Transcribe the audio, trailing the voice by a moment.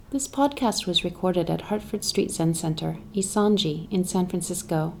This podcast was recorded at Hartford Street Zen Center, Isanji, in San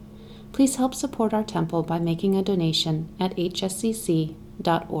Francisco. Please help support our temple by making a donation at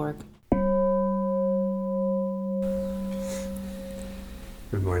hscc.org.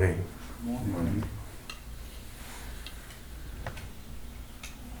 Good morning. Good morning.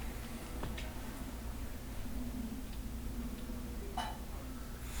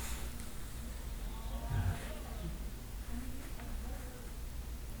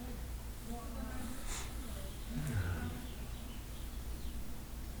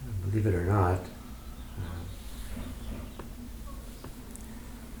 Believe it or not,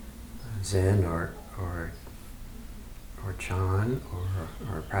 Zen or Chan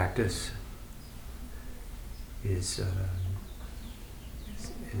or practice is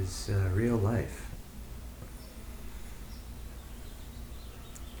real life.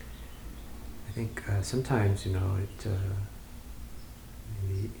 I think sometimes, it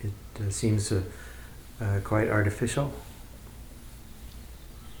seems quite artificial,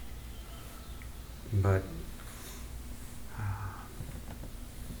 but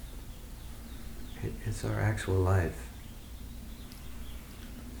it's our actual life.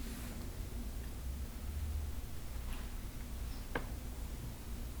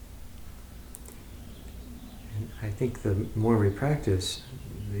 And I think the more we practice,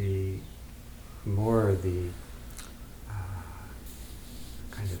 the more the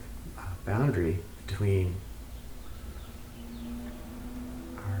kind of boundary between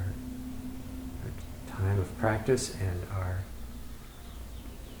our time of practice and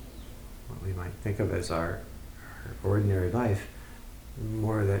what we might think of as our ordinary life,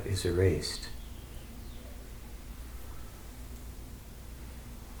 more of that is erased.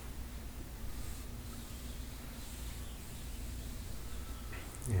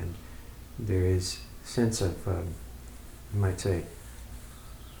 And there is a sense of, you might say,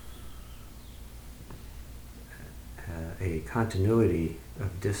 a continuity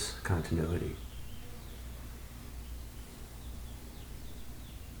of discontinuity.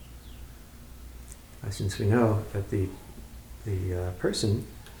 Since we know that the person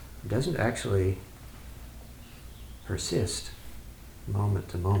doesn't actually persist moment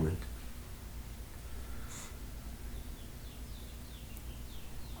to moment.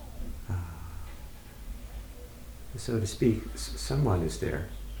 So to speak, someone is there.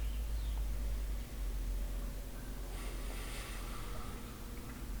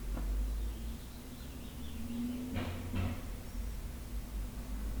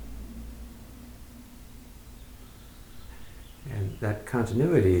 And that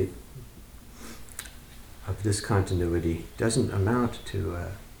continuity of discontinuity doesn't amount to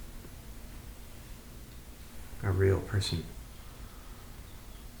a real person.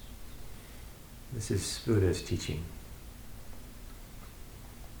 This is Buddha's teaching.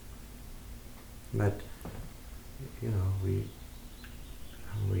 But, we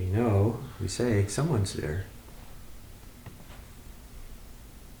say someone's there.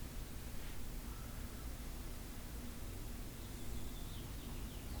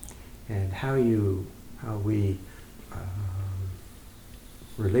 And how we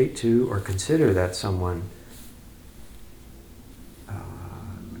relate to or consider that someone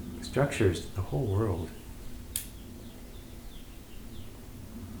structures the whole world.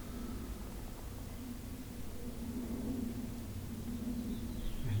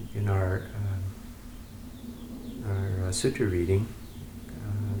 In our sutra reading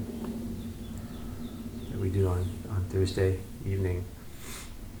that we do on Thursday evening,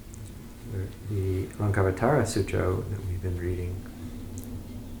 the Lankavatara Sutra that we've been reading,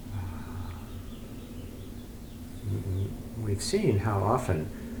 we've seen how often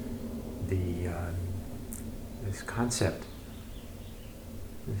this concept,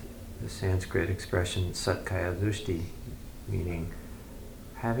 the Sanskrit expression satkaya drushti, meaning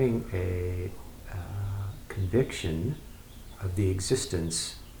having a conviction of the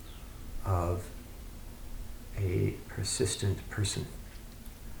existence of a persistent person.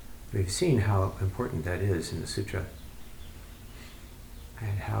 We've seen how important that is in the sutra,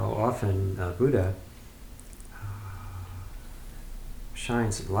 and how often Buddha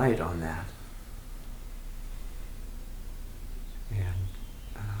shines light on that, and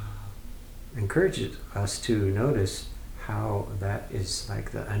encourages us to notice how that is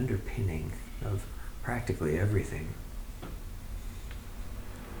like the underpinning of practically everything.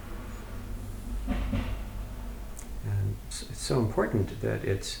 And it's so important that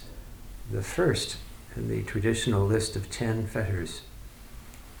it's the first in the traditional list of 10 fetters,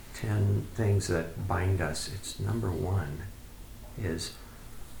 10 things that bind us. It's number one, is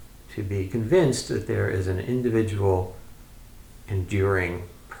to be convinced that there is an individual, enduring,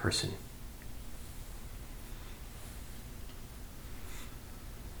 person.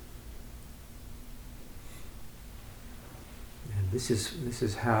 And this is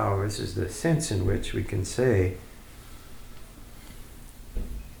the sense in which we can say,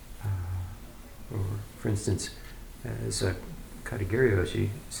 or for instance, as Katagiri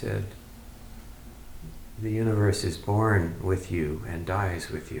said, the universe is born with you and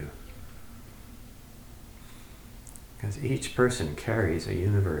dies with you. Because each person carries a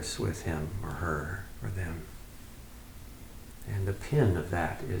universe with him or her or them. And the pin of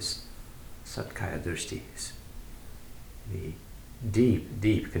that is Satkaya Drishti, the deep,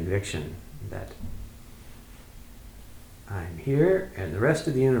 deep conviction that I'm here and the rest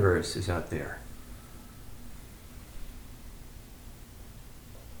of the universe is out there.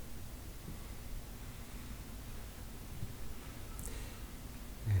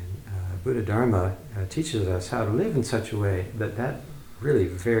 Buddha Dharma teaches us how to live in such a way that that really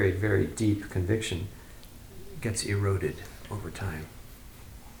very, very deep conviction gets eroded over time.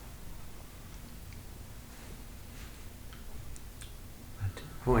 To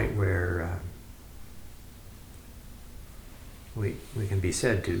the point where we can be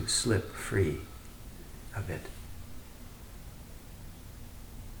said to slip free a bit.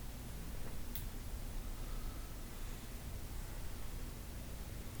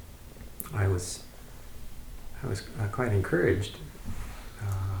 I was quite encouraged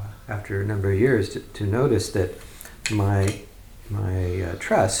after a number of years to notice that my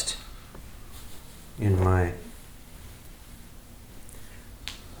trust in my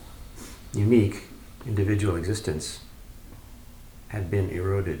unique individual existence had been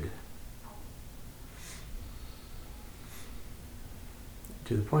eroded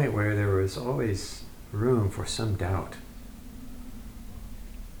to the point where there was always room for some doubt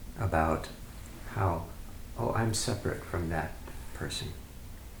about how, I'm separate from that person.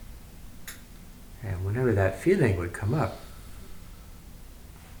 And whenever that feeling would come up,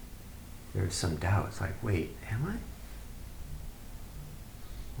 there was some doubt. It's like, wait, am I?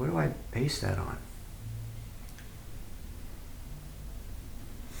 What do I base that on?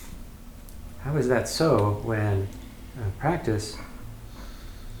 How is that so when in practice,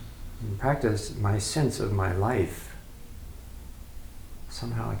 my sense of my life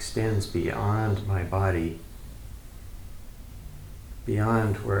somehow extends beyond my body,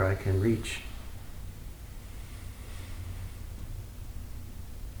 beyond where I can reach.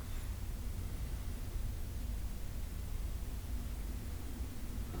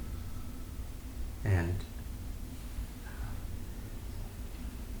 And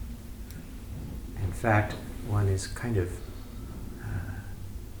in fact, one is kind of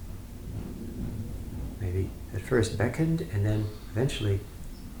maybe at first beckoned and then eventually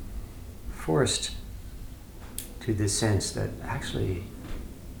forced to this sense that actually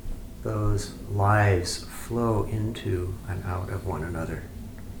those lives flow into and out of one another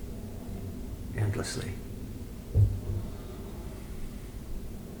endlessly.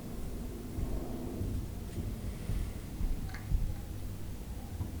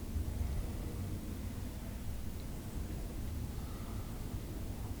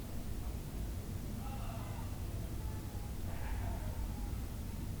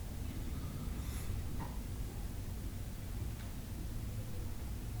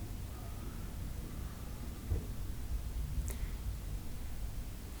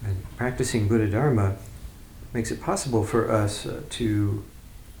 Practicing Buddha Dharma makes it possible for us to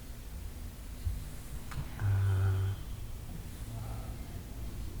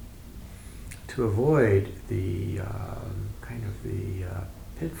avoid the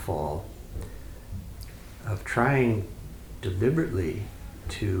pitfall of trying deliberately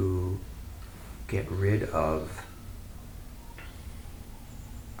to get rid of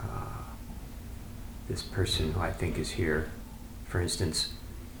this person who I think is here. For instance,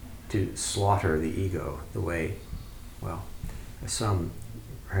 to slaughter the ego the way, some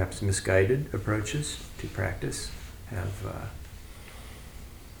perhaps misguided approaches to practice have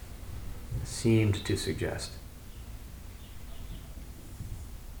seemed to suggest.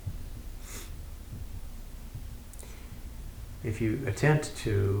 If you attempt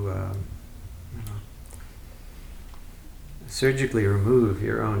to surgically remove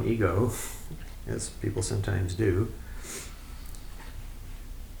your own ego, as people sometimes do,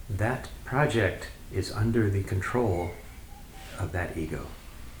 that project is under the control of that ego.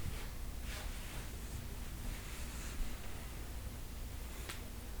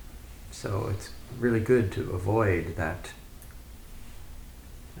 So it's really good to avoid that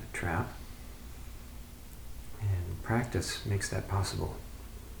trap, and practice makes that possible.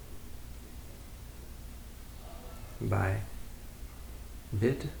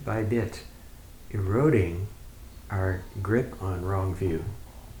 bit by bit, eroding our grip on wrong view,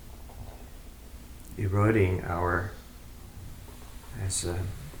 eroding our, as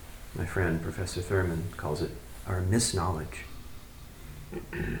my friend Professor Thurman calls it, our misknowledge.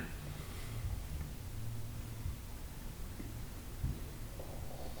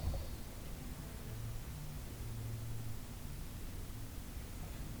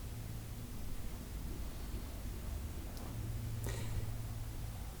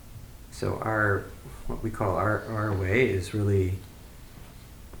 So what we call our way is really,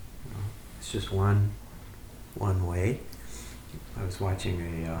 it's just one way. I was watching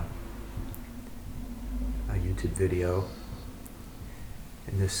a YouTube video,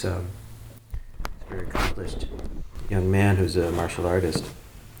 and this very accomplished young man who's a martial artist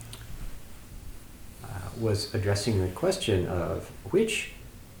was addressing the question of which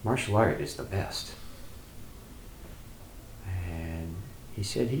martial art is the best. And he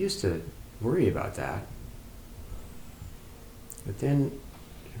said he used to worry about that. But then,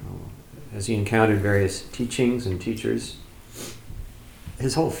 as he encountered various teachings and teachers,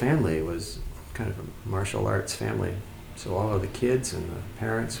 his whole family was kind of a martial arts family. So all of the kids and the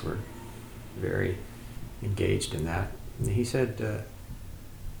parents were very engaged in that. And he said,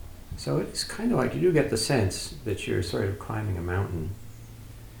 so it's kind of like you do get the sense that you're sort of climbing a mountain.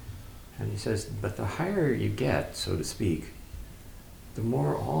 And he says, but the higher you get, so to speak, the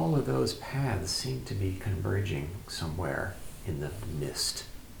more all of those paths seem to be converging somewhere in the mist.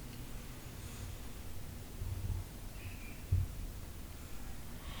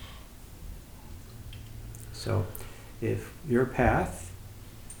 So if your path,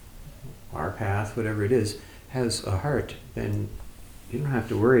 our path, whatever it is, has a heart, then you don't have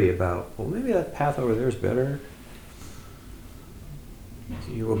to worry about, well, maybe that path over there is better.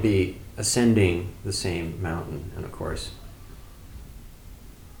 So you will be ascending the same mountain. And of course,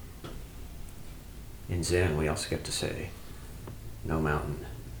 in Zen, we also get to say, no mountain,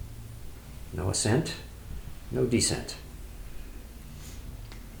 no ascent, no descent.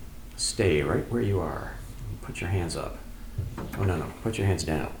 Stay right where you are. Put your hands up. Oh, no, put your hands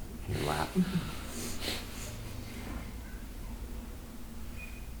down in your lap.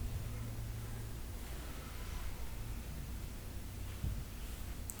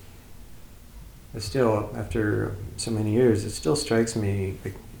 But still, after so many years, it still strikes me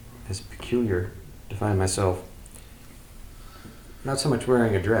as peculiar to find myself not so much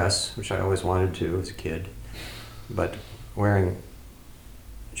wearing a dress, which I always wanted to as a kid, but wearing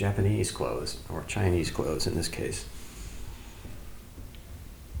Japanese clothes, or Chinese clothes in this case.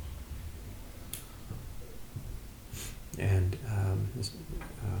 And this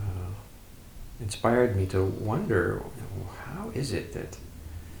inspired me to wonder, how is it that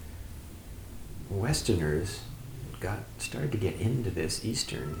Westerners started to get into this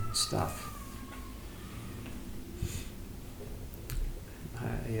Eastern stuff?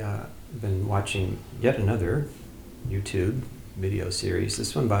 I've been watching yet another YouTube video series,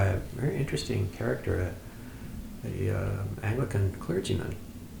 this one by a very interesting character, a Anglican clergyman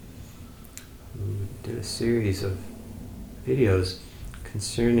who did a series of videos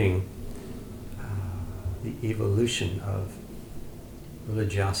concerning the evolution of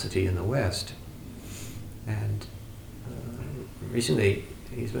religiosity in the West. And recently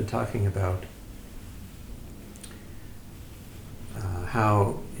he's been talking about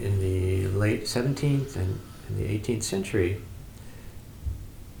how in the late 17th and in the 18th century,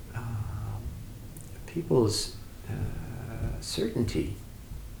 people's certainty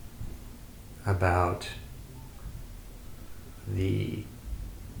about the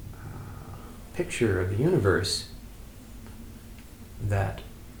picture of the universe that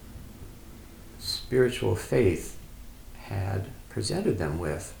spiritual faith had presented them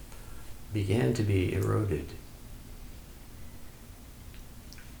with began to be eroded.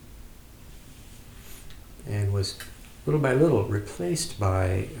 And was little by little replaced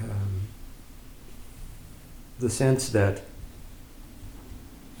by the sense that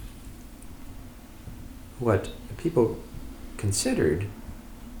what people considered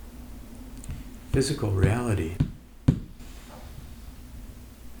physical reality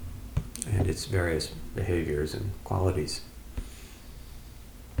and its various behaviors and qualities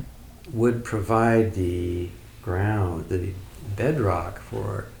would provide the ground, the bedrock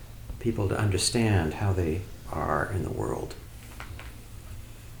for people to understand how they are in the world.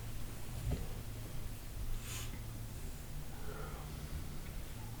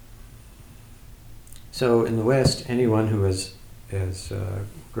 So in the West, anyone who has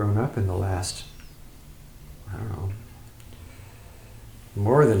grown up in the last,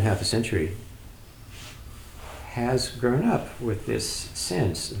 more than half a century, has grown up with this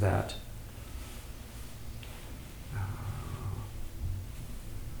sense that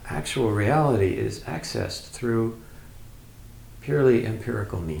actual reality is accessed through purely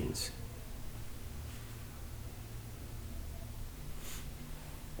empirical means.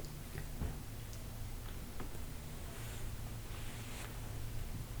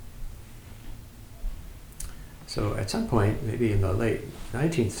 So at some point, maybe in the late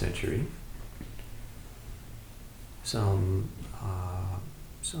 19th century, some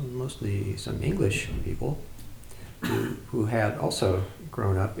English people who had also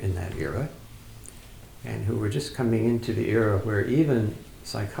grown up in that era and who were just coming into the era where even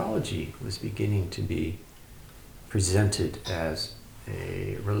psychology was beginning to be presented as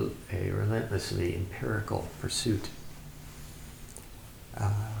a relentlessly empirical pursuit,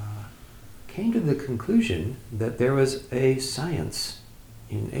 came to the conclusion that there was a science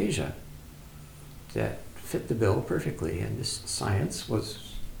in Asia that fit the bill perfectly, and this science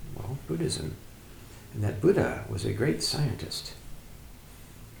was, well, Buddhism, and that Buddha was a great scientist,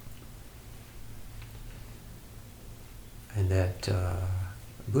 and that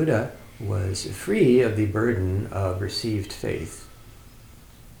Buddha was free of the burden of received faith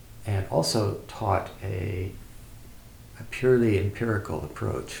and also taught a purely empirical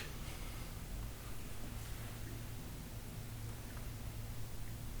approach.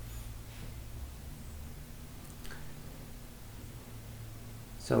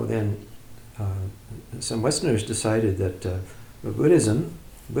 So then some Westerners decided that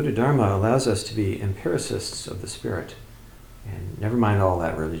Buddha Dharma allows us to be empiricists of the spirit, and never mind all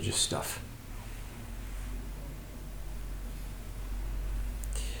that religious stuff.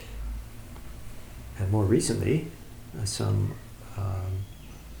 And more recently, some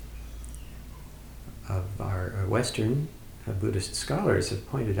of our Western Buddhist scholars have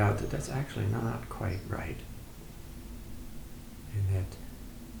pointed out that that's actually not quite right. And that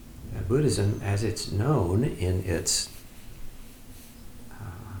Buddhism, as it's known in its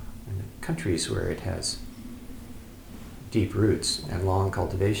in the countries where it has deep roots and long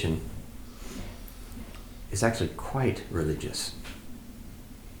cultivation, is actually quite religious.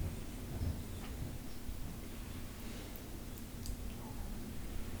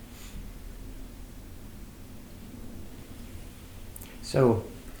 So,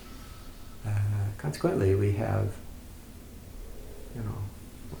 consequently, we have,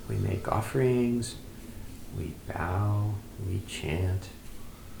 we make offerings, we bow, we chant,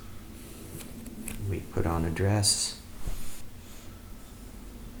 we put on a dress.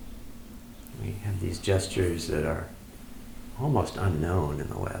 We have these gestures that are almost unknown in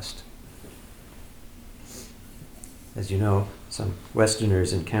the West. As you know, some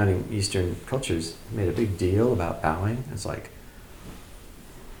Westerners in counting Eastern cultures made a big deal about bowing. It's like,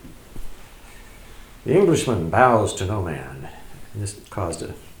 the Englishman bows to no man. And this caused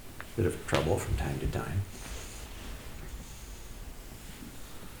a bit of trouble from time to time.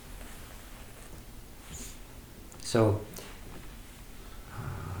 So,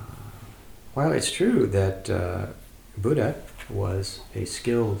 while it's true that Buddha was a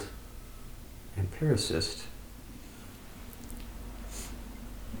skilled empiricist,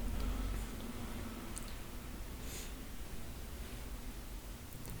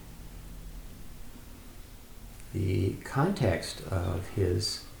 the context of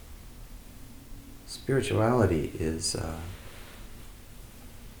his spirituality is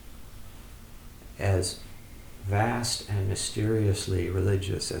as vast and mysteriously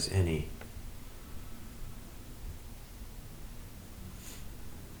religious as any.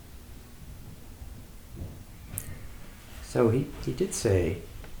 So he did say,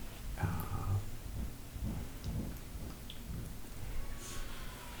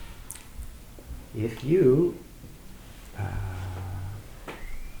 if you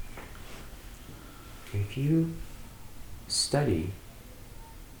study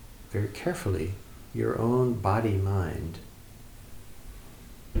very carefully your own body-mind,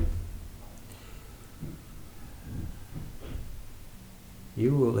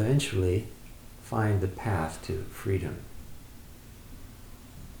 you will eventually find the path to freedom.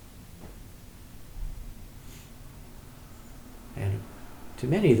 And to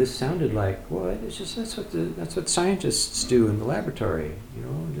many, this sounded like, well, it's just that's what scientists do in the laboratory,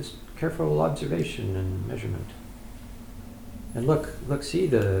 just careful observation and measurement. And look, see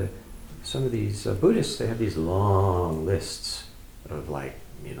some of these Buddhists, they have these long lists of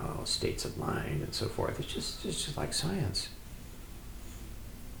states of mind and so forth. It's just like science.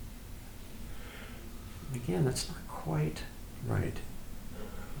 Again, that's not quite right.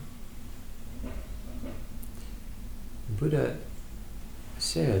 Buddha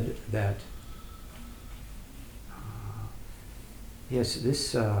said that Yes,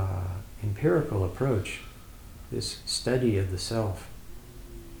 this empirical approach, this study of the self,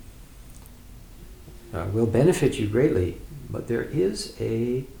 will benefit you greatly, but there is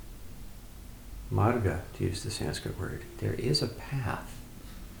a marga, to use the Sanskrit word. There is a path.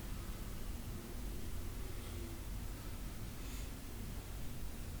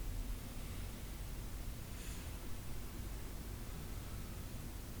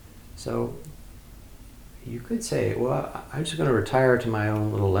 So you could say, well, I'm just going to retire to my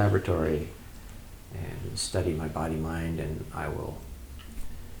own little laboratory and study my body-mind, and I will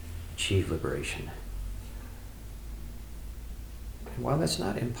achieve liberation. And while that's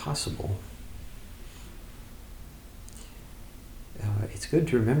not impossible, it's good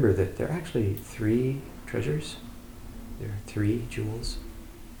to remember that there are actually three treasures. There are three jewels.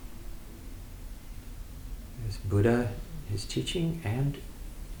 There's Buddha, his teaching, and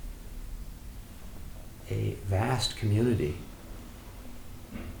a vast community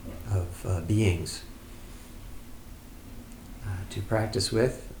of beings to practice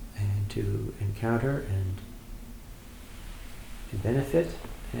with and to encounter and to benefit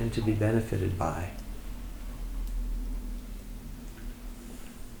and to be benefited by.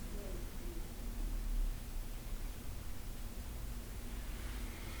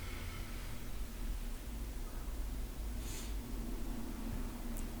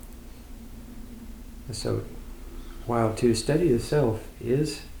 So, while to study the self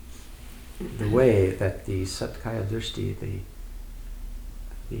is the way that the Satkaya Drishti,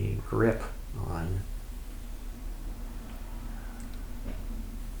 the grip on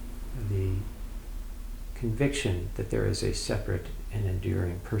the conviction that there is a separate and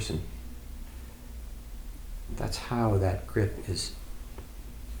enduring person, that's how that grip is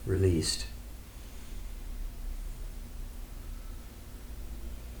released.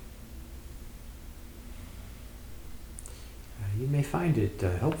 You may find it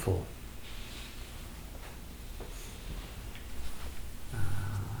helpful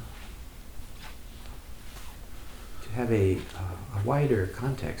to have a wider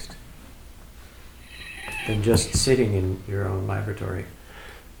context than just sitting in your own laboratory.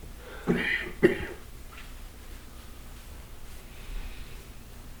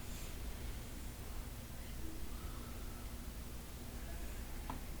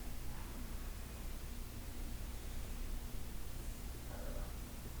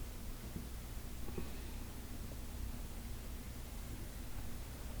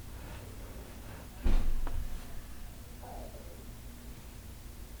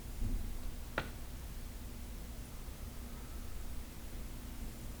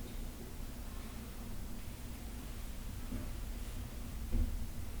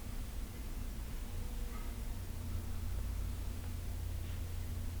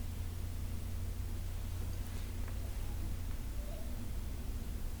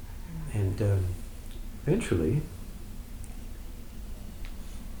 And eventually,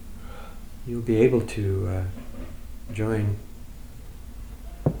 you'll be able to join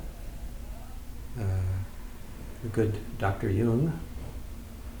the good Dr. Jung,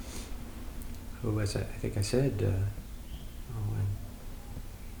 who, as I think I said, when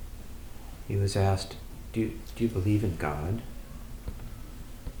he was asked, do you believe in God?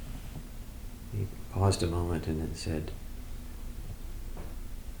 He paused a moment and then said,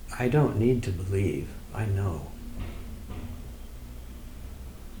 I don't need to believe, I know.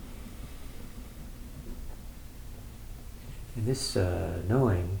 And this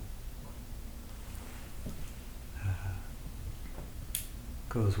knowing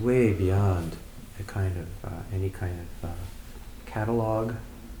goes way beyond a kind of any kind of catalog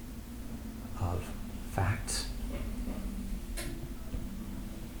of facts.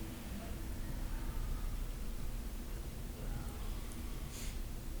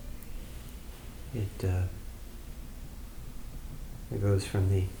 It goes from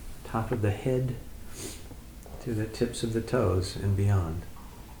the top of the head to the tips of the toes and beyond.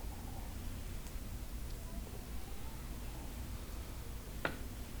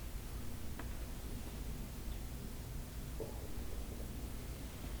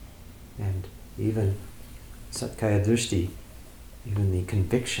 And even Satkaya Drishti, even the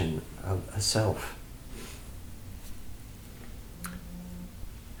conviction of a self,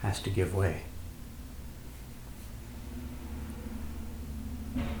 has to give way.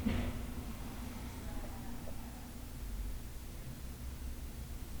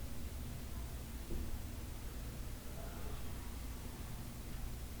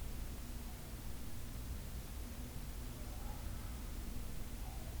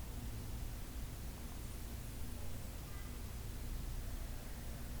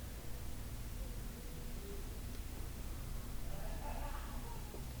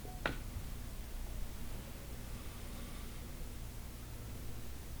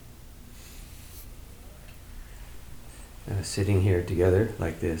 sitting here together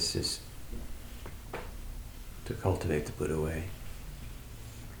like this is to cultivate the Buddha way.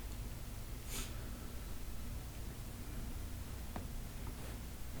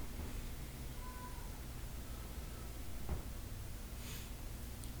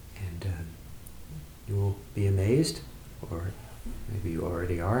 And you will be amazed, or maybe you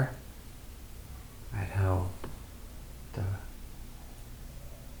already are, at how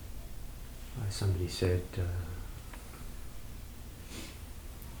somebody said,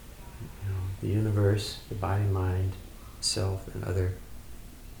 the universe, the body, mind, self, and other.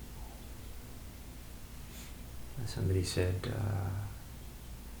 Somebody said,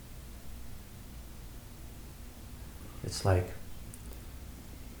 it's like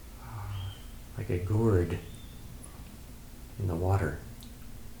a gourd in the water.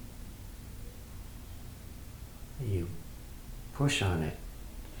 You push on it,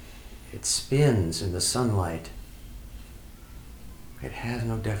 it spins in the sunlight. It has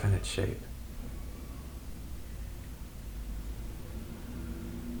no definite shape.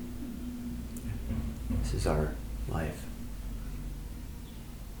 This is our life.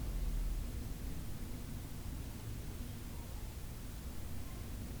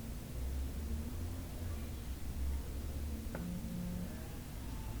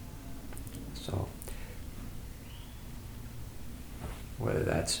 So, whether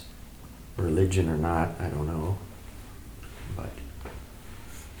that's religion or not, I don't know, but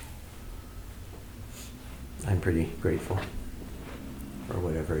I'm pretty grateful for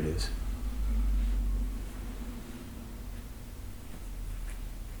whatever it is.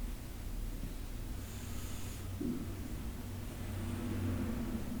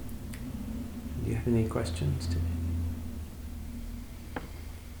 Do you have any questions today?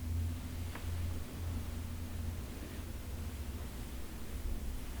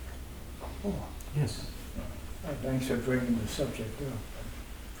 Oh, Yes. thanks for bringing the subject up.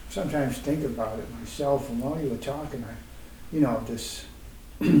 Sometimes think about it myself, and while you were talking, this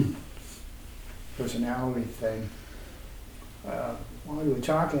personality thing. While you were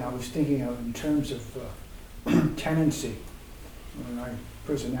talking, I was thinking of in terms of tendency. My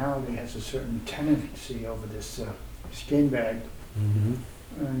personality has a certain tendency over this skin bag,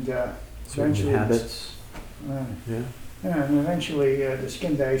 and Certain eventually, habits. Yeah. and eventually the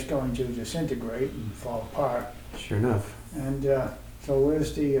skin bag's going to disintegrate and fall apart. Sure enough. And so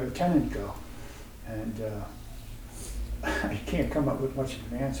where's the tenant go? And I can't come up with much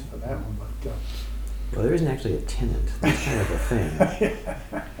of an answer for that one, but... Well, there isn't actually a tenant. That's kind of a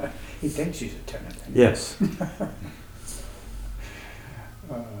thing. He thinks he's a tenant. Yes.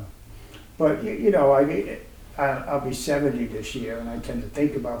 But, I'll be 70 this year, and I tend to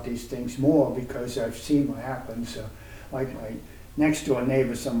think about these things more because I've seen what happens. Like my next door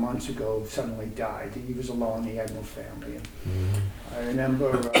neighbor some months ago suddenly died. He was alone, he had no family. And I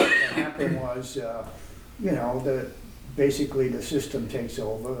remember what happened was, basically the system takes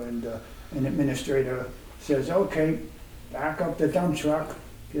over, and an administrator says, okay, back up the dump truck,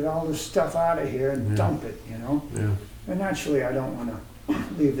 get all this stuff out of here and dump it, Yeah. And naturally I don't want to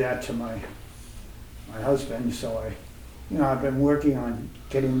leave that to my husband, so I've been working on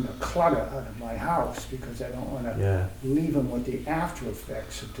getting the clutter out of my house because I don't want to leave him with the after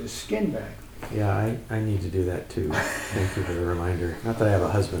effects of this skin bag. Yeah, I need to do that too. Thank you for the reminder. Not that I have a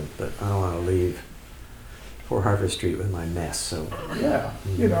husband, but I don't want to leave poor Harvard Street with my mess, so. Yeah,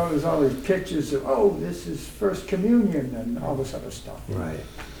 there's all these pictures of, this is First Communion and all this other stuff. Right.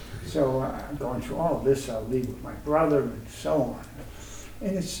 So I'm going through all of this, I'll leave with my brother and so on.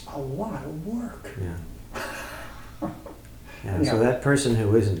 And it's a lot of work. Yeah. Yeah, so that person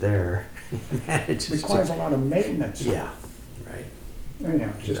who isn't there manages requires a lot of maintenance. Yeah, right.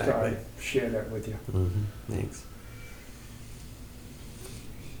 Anyhow, just thought Exactly. I'd share that with you. Thanks.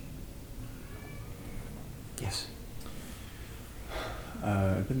 Yes.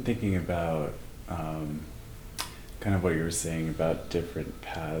 I've been thinking about kind of what you were saying about different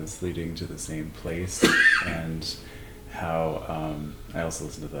paths leading to the same place, and how I also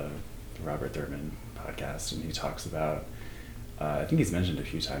listen to the Robert Thurman podcast, and he talks about, I think he's mentioned a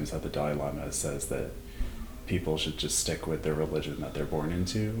few times how the Dalai Lama says that people should just stick with their religion that they're born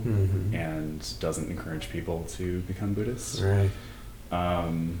into, and doesn't encourage people to become Buddhists. Right.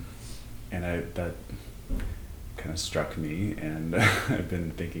 And that kind of struck me, and I've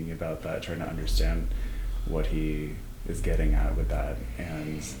been thinking about that, trying to understand what he is getting at with that.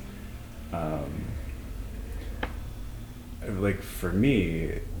 And like for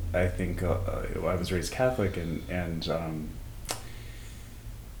me, I think I was raised Catholic, and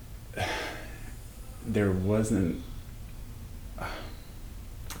there wasn't,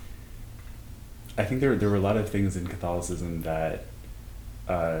 I think there were a lot of things in Catholicism that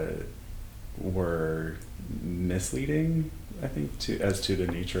were misleading, I think, as to the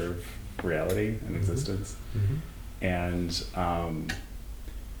nature of reality and Mm-hmm. existence. Mm-hmm. And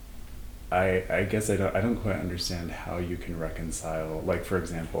I guess I don't quite understand how you can reconcile, like, for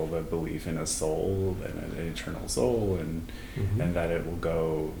example, the belief in a soul and an eternal soul, and Mm-hmm. and that it will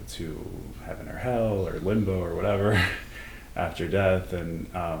go to heaven or hell or limbo or whatever after death, and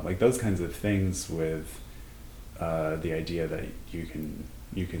like those kinds of things, with the idea that you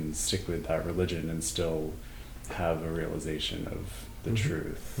can stick with that religion and still have a realization of the Mm-hmm.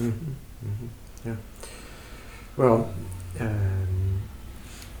 truth. Mm-hmm. Mm-hmm. Yeah. Well,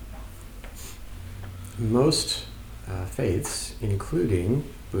 most faiths, including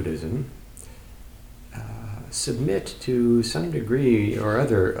Buddhism, submit to some degree or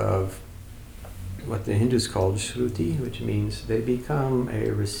other of what the Hindus called Shruti, which means they become a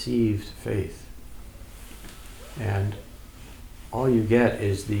received faith. And all you get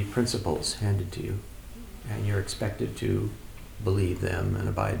is the principles handed to you, and you're expected to believe them and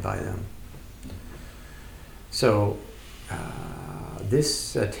abide by them. So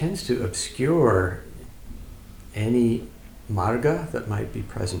this tends to obscure any marga that might be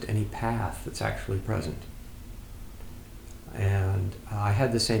present, any path that's actually present. And I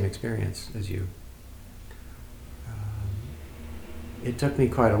had the same experience as you. It took me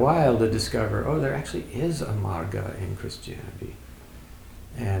quite a while to discover, oh, there actually is a marga in Christianity.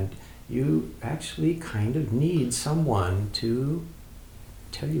 And you actually kind of need someone to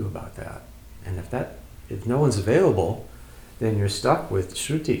tell you about that. And if no one's available, then you're stuck with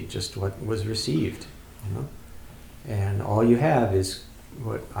Shruti, just what was received, you know? And all you have is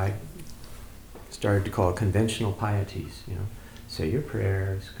what I started to call conventional pieties, you know. Say your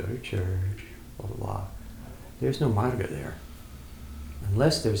prayers, go to church, blah, blah, blah. There's no marga there.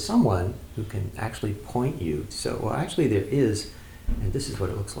 Unless there's someone who can actually point you. So, well, actually there is, and this is what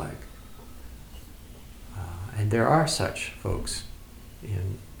it looks like. And there are such folks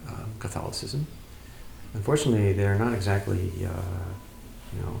in Catholicism. Unfortunately, they're not exactly,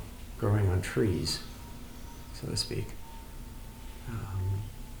 growing on trees, so to speak.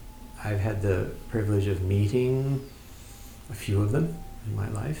 I've had the privilege of meeting a few of them in my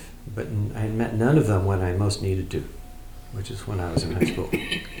life, but I met none of them when I most needed to, which is when I was in high school.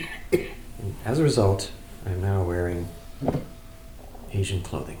 And as a result, I'm now wearing Asian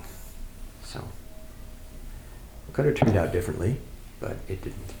clothing. So, it could have turned out differently, but it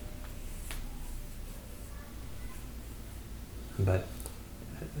didn't. But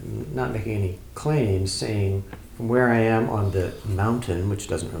I'm not making any claims, saying from where I am on the mountain, which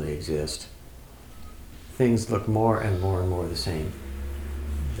doesn't really exist, things look more and more and more the same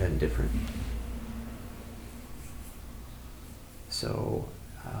than different. So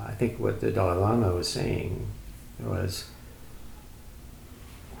I think what the Dalai Lama was saying was,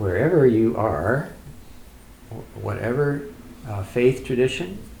 wherever you are, whatever faith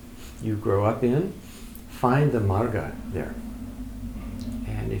tradition you grow up in, find the marga there.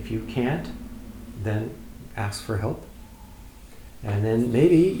 And if you can't, then ask for help. And then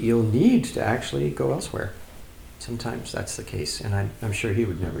maybe you'll need to actually go elsewhere. Sometimes that's the case, and I'm sure he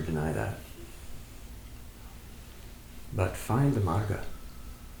would never deny that. But find the marga.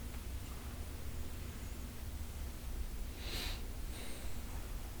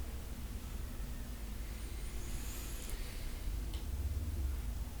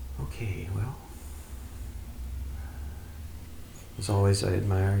 Okay, well, as always, I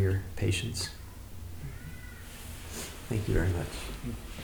admire your patience. Thank you very much.